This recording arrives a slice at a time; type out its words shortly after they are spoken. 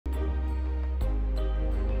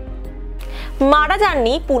মারা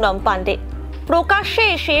যাননি পুনম পান্ডে। প্রকাশ্যে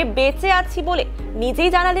এসে বেঁচে আছি বলে নিজেই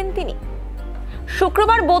জানালেন তিনি।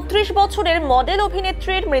 শুক্রবার 32 বছরের মডেল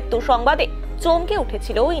অভিনেত্রীর মৃত্যু সংবাদে চমকে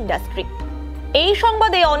উঠেছিল ইন্ডাস্ট্রি। এই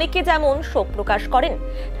সংবাদে অনেকে যেমন শোক প্রকাশ করেন,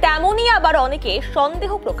 তেমনই আবার অনেকে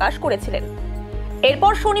সন্দেহ প্রকাশ করেছিলেন।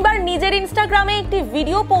 এরপর শনিবার নিজের ইনস্টাগ্রামে একটি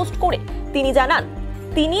ভিডিও পোস্ট করে তিনি জানান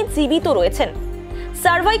তিনি জীবিত রয়েছেন।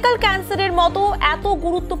 সার্ভাইকাল ক্যান্সারের মতো এত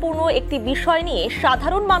গুরুত্বপূর্ণ একটি বিষয় নিয়ে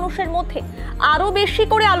সাধারণ মানুষের মধ্যে আরো বেশি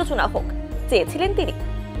করে আলোচনা হোক চেয়েছিলেন তিনি,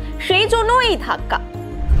 সেই জন্য এই ধাক্কা।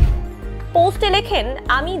 পোস্টে লেখেন,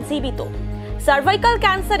 আমি জীবিত, সার্ভাইকাল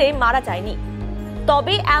ক্যান্সারে মারা যায়নি।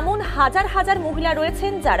 তবে এমন হাজার হাজার মহিলা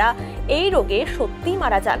রয়েছেন যারা এই রোগে সত্যি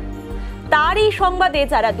মারা যান। তার এই সংবাদে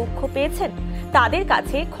যারা দুঃখ পেয়েছেন তাদের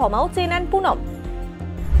কাছে ক্ষমাও চেয়ে নেন Poonam.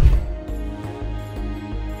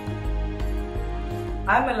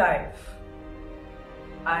 I'm alive.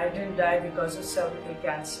 I didn't die because of cervical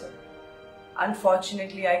cancer.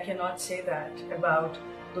 Unfortunately, I cannot say that about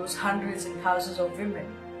those hundreds and thousands of women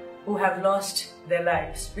who have lost their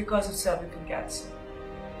lives because of cervical cancer.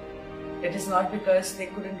 It is not because they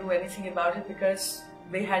couldn't do anything about it, because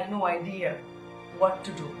they had no idea what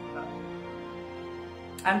to do.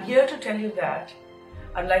 I'm here to tell you that,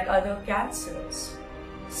 unlike other cancers,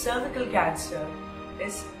 cervical cancer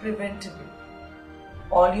is preventable.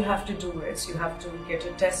 All you have to do is you have to get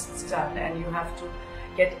your tests done and you have to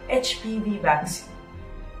get HPV vaccine.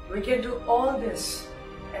 We can do all this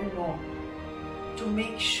and more to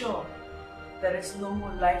make sure there is no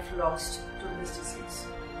more life lost to this disease.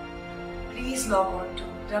 Please log on to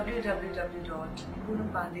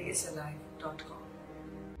www.poonampandeyisalive.com.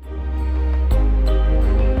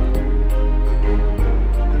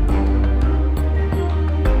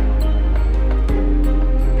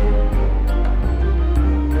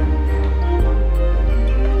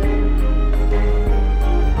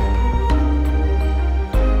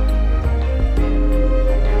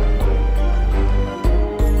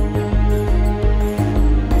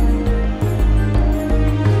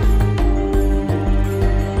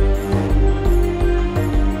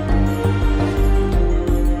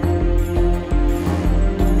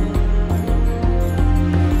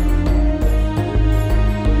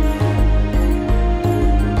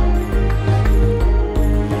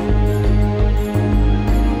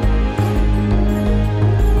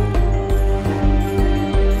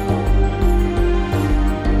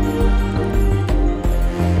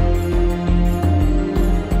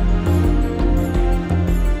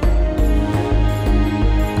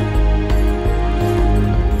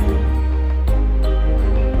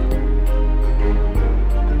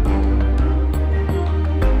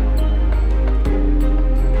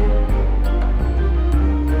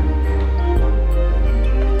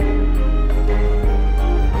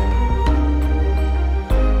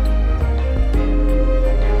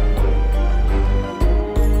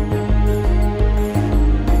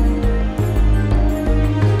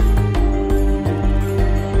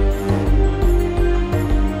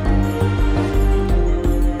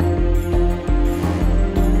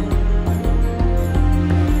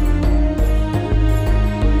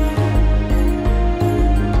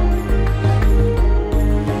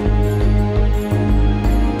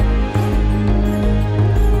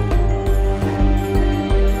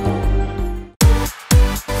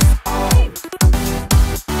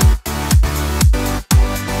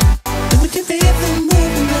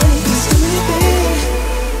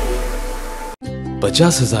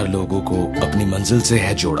 पचास 50,000 लोगों को अपनी मंजिल से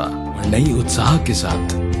है जोड़ा और नई उत्साह के साथ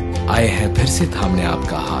आए हैं फिर से थामने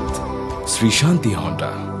आपका हाथ। श्री शांति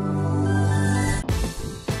होंडा।